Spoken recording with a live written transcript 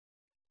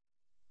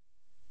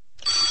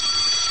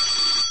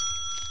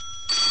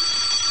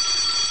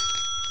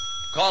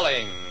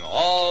Calling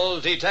all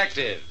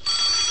detectives.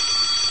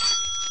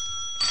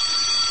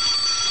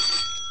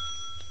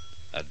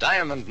 A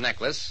diamond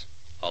necklace,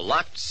 a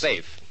locked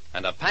safe,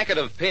 and a packet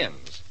of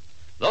pins.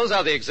 Those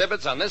are the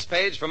exhibits on this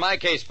page from my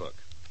casebook.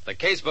 The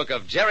casebook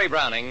of Jerry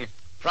Browning,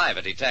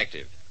 private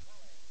detective.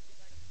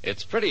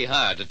 It's pretty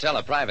hard to tell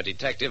a private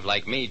detective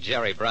like me,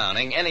 Jerry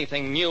Browning,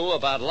 anything new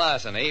about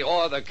larceny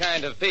or the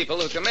kind of people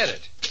who commit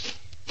it.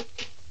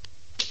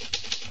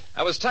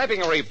 I was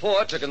typing a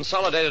report to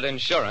Consolidated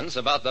Insurance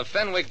about the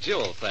Fenwick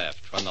jewel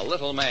theft when the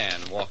little man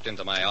walked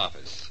into my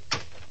office.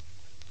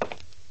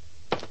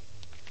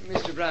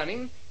 Mr.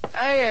 Browning,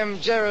 I am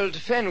Gerald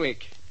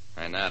Fenwick.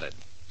 I nodded.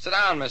 Sit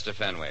down, Mr.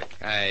 Fenwick.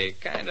 I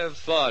kind of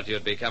thought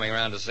you'd be coming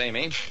around to see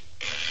me.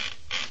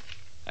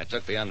 I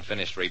took the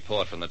unfinished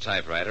report from the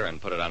typewriter and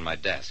put it on my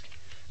desk.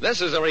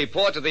 This is a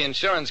report to the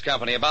insurance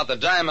company about the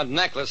diamond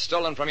necklace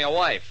stolen from your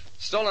wife,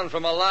 stolen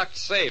from a locked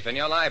safe in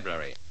your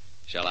library.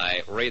 Shall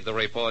I read the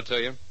report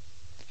to you?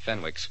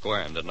 Fenwick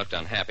squirmed and looked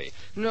unhappy.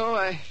 No,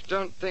 I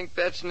don't think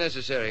that's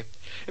necessary.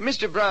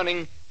 Mr.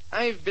 Browning,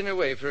 I've been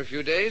away for a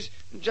few days,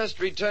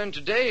 just returned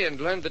today and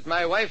learned that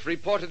my wife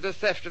reported the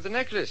theft of the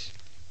necklace.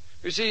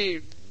 You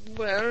see,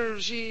 well,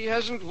 she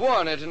hasn't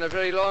worn it in a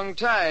very long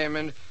time,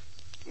 and,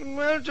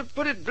 well, to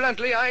put it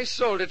bluntly, I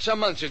sold it some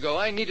months ago.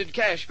 I needed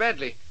cash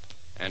badly.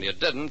 And you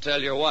didn't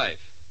tell your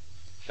wife?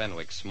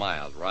 Fenwick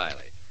smiled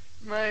wryly.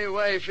 My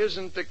wife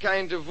isn't the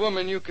kind of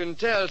woman you can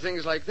tell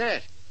things like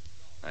that.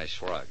 I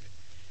shrugged.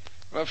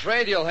 I'm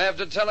afraid you'll have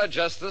to tell her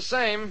just the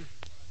same.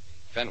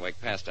 Fenwick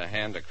passed a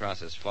hand across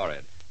his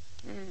forehead.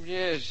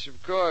 Yes,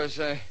 of course.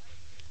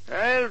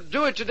 I'll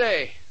do it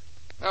today.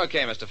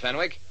 Okay, Mr.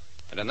 Fenwick.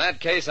 And in that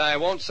case, I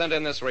won't send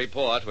in this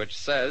report, which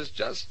says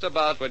just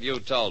about what you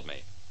told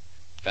me.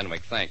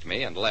 Fenwick thanked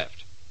me and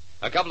left.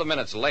 A couple of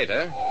minutes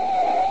later,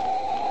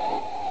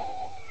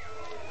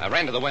 I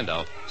ran to the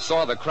window,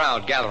 saw the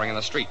crowd gathering in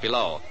the street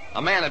below.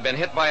 A man had been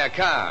hit by a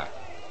car.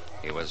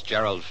 He was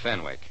Gerald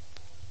Fenwick.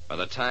 By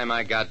the time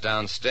I got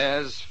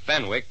downstairs,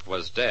 Fenwick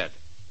was dead.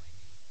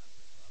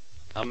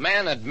 A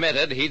man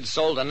admitted he'd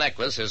sold a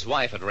necklace his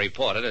wife had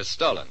reported as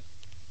stolen.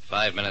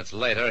 5 minutes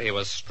later, he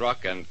was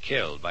struck and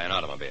killed by an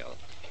automobile.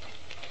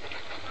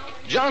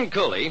 John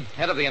Cooley,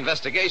 head of the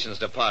investigations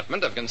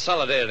department of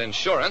Consolidated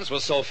Insurance,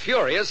 was so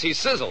furious he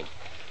sizzled.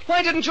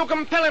 Why didn't you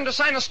compel him to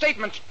sign a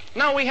statement?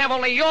 Now we have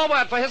only your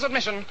word for his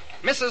admission.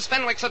 Mrs.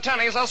 Fenwick's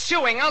attorneys are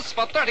suing us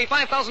for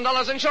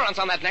 $35,000 insurance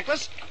on that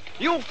necklace.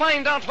 You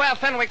find out where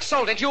Fenwick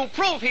sold it. You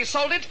prove he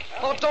sold it,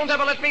 or don't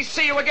ever let me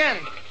see you again.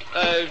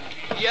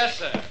 Yes,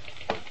 sir.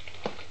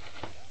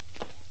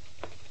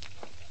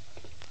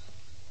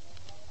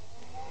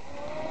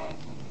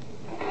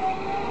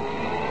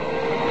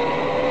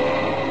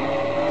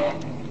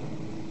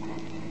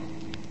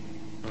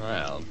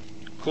 Well,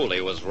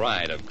 Cooley was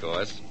right, of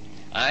course.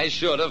 I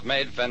should have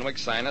made Fenwick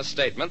sign a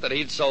statement that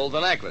he'd sold the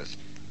necklace.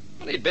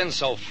 But he'd been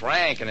so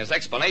frank, and his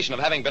explanation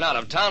of having been out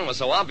of town was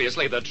so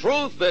obviously the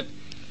truth that...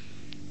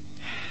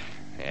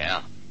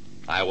 Yeah,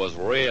 I was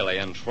really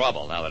in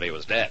trouble now that he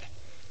was dead.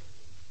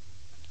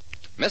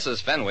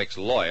 Mrs. Fenwick's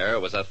lawyer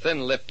was a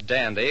thin-lipped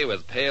dandy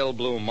with pale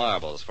blue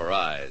marbles for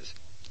eyes.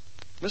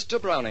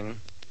 Mr.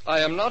 Browning,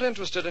 I am not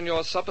interested in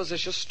your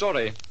supposititious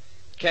story.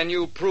 Can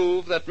you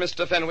prove that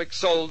Mr. Fenwick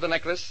sold the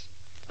necklace?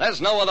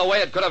 There's no other way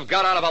it could have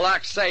got out of a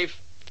locked safe.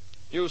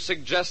 You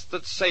suggest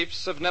that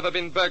safes have never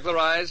been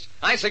burglarized?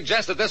 I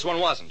suggest that this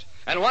one wasn't.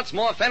 And what's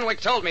more, Fenwick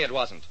told me it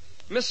wasn't.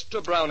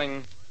 Mr.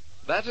 Browning,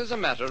 that is a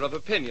matter of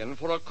opinion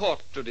for a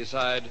court to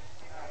decide.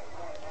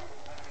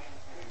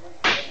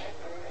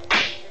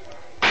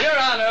 Your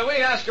Honor, we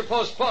ask a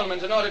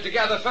postponement in order to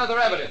gather further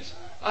evidence.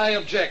 I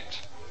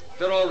object.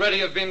 There already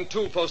have been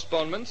 2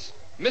 postponements.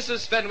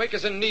 Mrs. Fenwick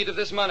is in need of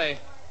this money.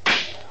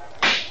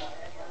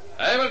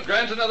 I will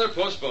grant another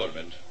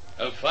postponement.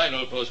 A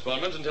final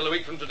postponement until a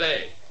week from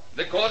today.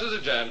 The court is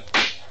adjourned.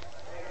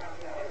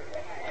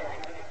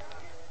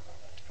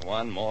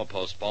 One more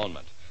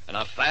postponement. And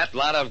a fat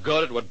lot of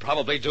good it would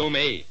probably do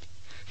me.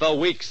 For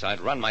weeks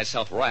I'd run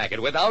myself ragged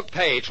without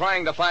pay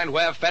trying to find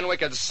where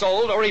Fenwick had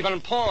sold or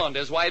even pawned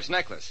his wife's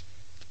necklace.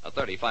 A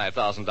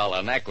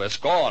 $35,000 necklace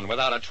gone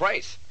without a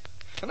trace.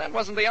 And that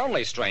wasn't the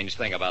only strange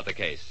thing about the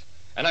case.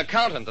 An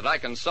accountant that I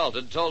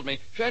consulted told me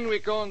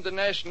Fenwick owned the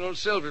National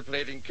Silver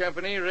Plating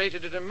Company,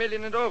 rated at $1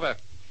 million and over.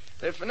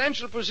 Their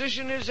financial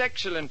position is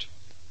excellent.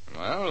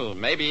 Well,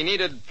 maybe he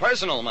needed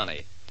personal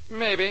money.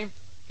 Maybe,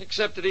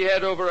 except that he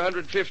had over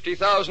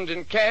 $150,000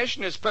 in cash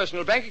in his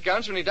personal bank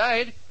accounts when he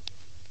died.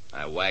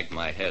 I wagged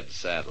my head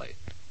sadly.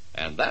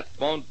 And that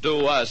won't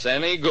do us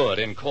any good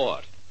in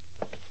court.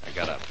 I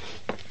got up.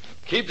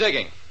 Keep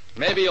digging.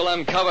 Maybe you'll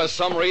uncover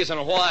some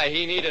reason why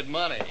he needed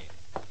money.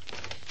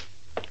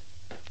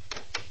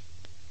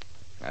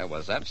 I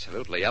was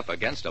absolutely up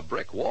against a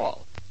brick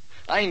wall.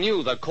 I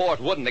knew the court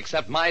wouldn't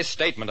accept my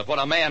statement of what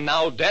a man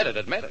now dead had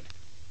admitted.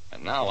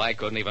 And now I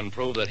couldn't even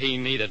prove that he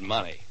needed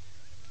money.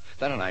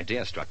 Then an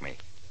idea struck me.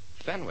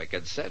 Fenwick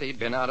had said he'd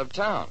been out of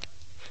town.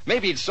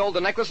 Maybe he'd sold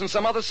the necklace in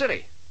some other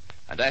city.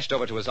 I dashed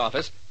over to his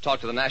office,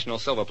 talked to the National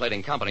Silver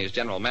Plating Company's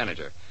general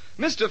manager.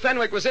 Mr.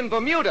 Fenwick was in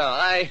Bermuda.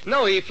 I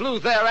know he flew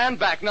there and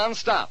back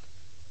nonstop.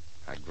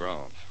 I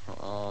groaned.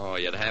 Oh,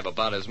 you'd have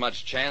about as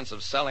much chance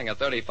of selling a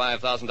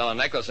 $35,000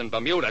 necklace in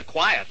Bermuda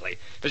quietly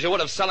as you would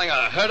of selling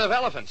a herd of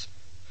elephants.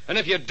 And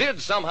if you did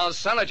somehow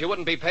sell it, you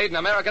wouldn't be paid in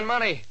American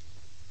money.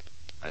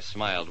 I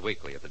smiled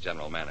weakly at the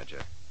general manager.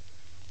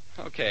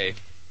 Okay,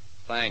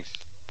 thanks.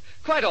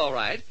 Quite all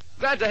right.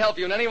 Glad to help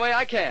you in any way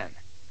I can.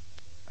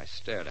 I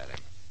stared at him.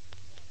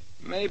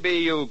 Maybe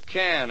you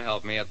can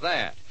help me at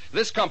that.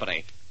 This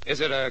company,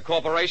 is it a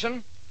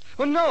corporation?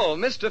 Well, no,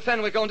 Mr.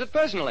 Fenwick owned it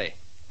personally.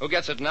 Who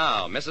gets it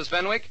now, Mrs.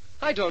 Fenwick?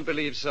 I don't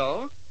believe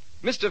so.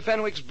 Mr.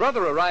 Fenwick's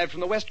brother arrived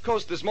from the West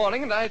Coast this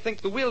morning, and I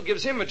think the will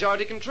gives him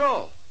majority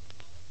control.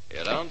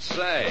 You don't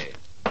say.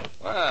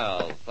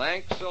 Well,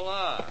 thanks a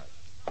lot.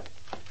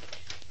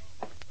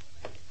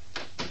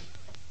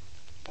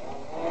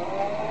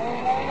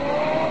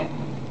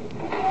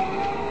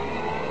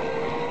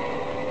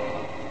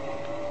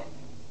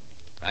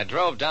 I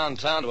drove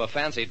downtown to a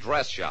fancy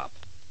dress shop.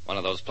 One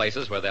of those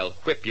places where they'll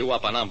whip you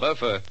up a number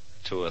for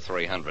 $200 or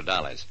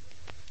 $300.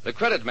 The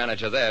credit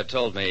manager there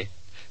told me,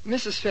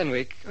 Mrs.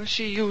 Fenwick,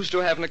 she used to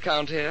have an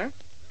account here.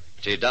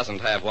 She doesn't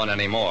have one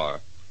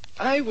anymore.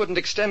 I wouldn't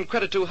extend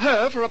credit to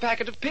her for a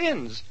packet of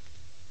pins.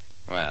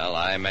 Well,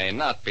 I may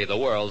not be the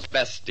world's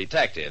best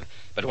detective,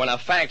 but when a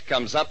fact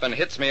comes up and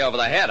hits me over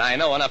the head, I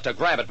know enough to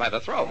grab it by the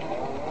throat.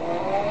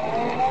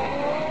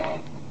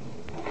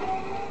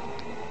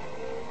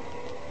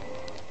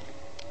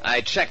 I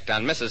checked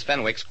on Mrs.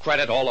 Fenwick's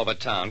credit all over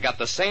town, got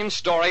the same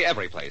story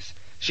every place.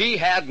 She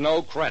had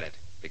no credit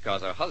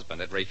because her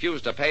husband had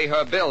refused to pay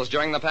her bills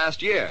during the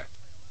past year.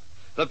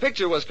 The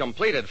picture was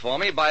completed for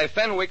me by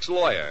Fenwick's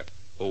lawyer,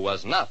 who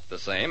was not the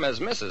same as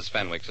Mrs.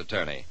 Fenwick's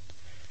attorney.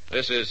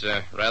 This is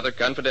rather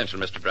confidential,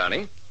 Mr.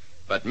 Browning,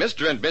 but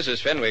Mr. and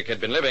Mrs. Fenwick had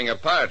been living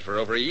apart for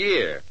over a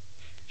year.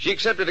 She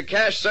accepted a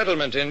cash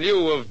settlement in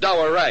lieu of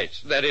dower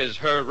rights, that is,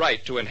 her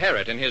right to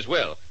inherit in his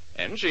will,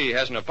 and she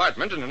has an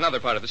apartment in another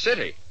part of the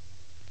city.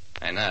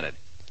 I nodded.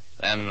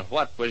 Then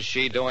what was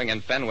she doing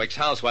in Fenwick's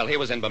house while he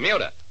was in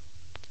Bermuda?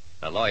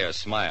 The lawyer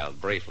smiled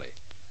briefly.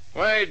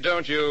 Why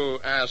don't you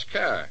ask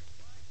her?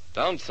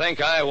 Don't think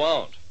I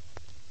won't.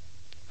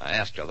 I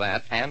asked her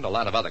that and a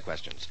lot of other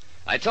questions.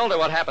 I told her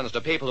what happens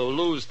to people who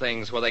lose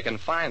things where they can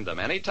find them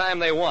any time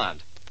they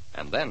want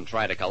and then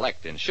try to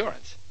collect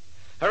insurance.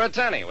 Her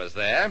attorney was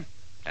there,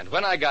 and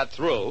when I got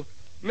through,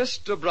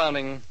 Mr.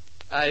 Browning,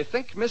 I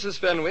think Mrs.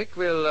 Fenwick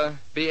will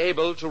be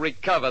able to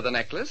recover the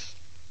necklace,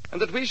 and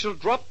that we shall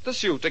drop the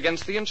suit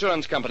against the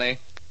insurance company.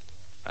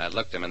 I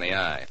looked him in the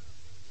eye.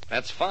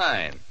 That's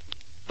fine.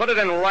 Put it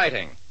in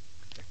writing.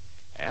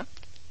 Yeah,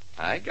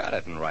 I got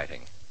it in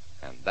writing.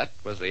 And that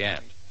was the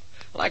end.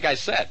 Like I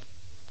said,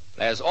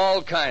 there's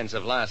all kinds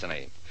of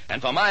larceny.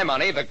 And for my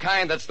money, the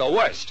kind that's the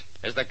worst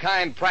is the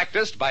kind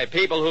practiced by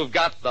people who've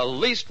got the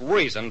least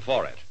reason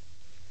for it.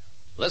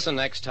 Listen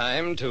next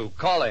time to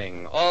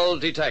Calling All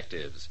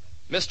Detectives.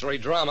 Mystery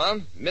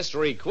drama,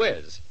 mystery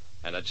quiz,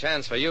 and a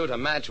chance for you to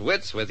match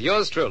wits with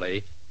yours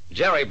truly,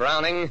 Jerry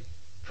Browning,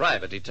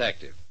 Private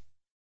Detective.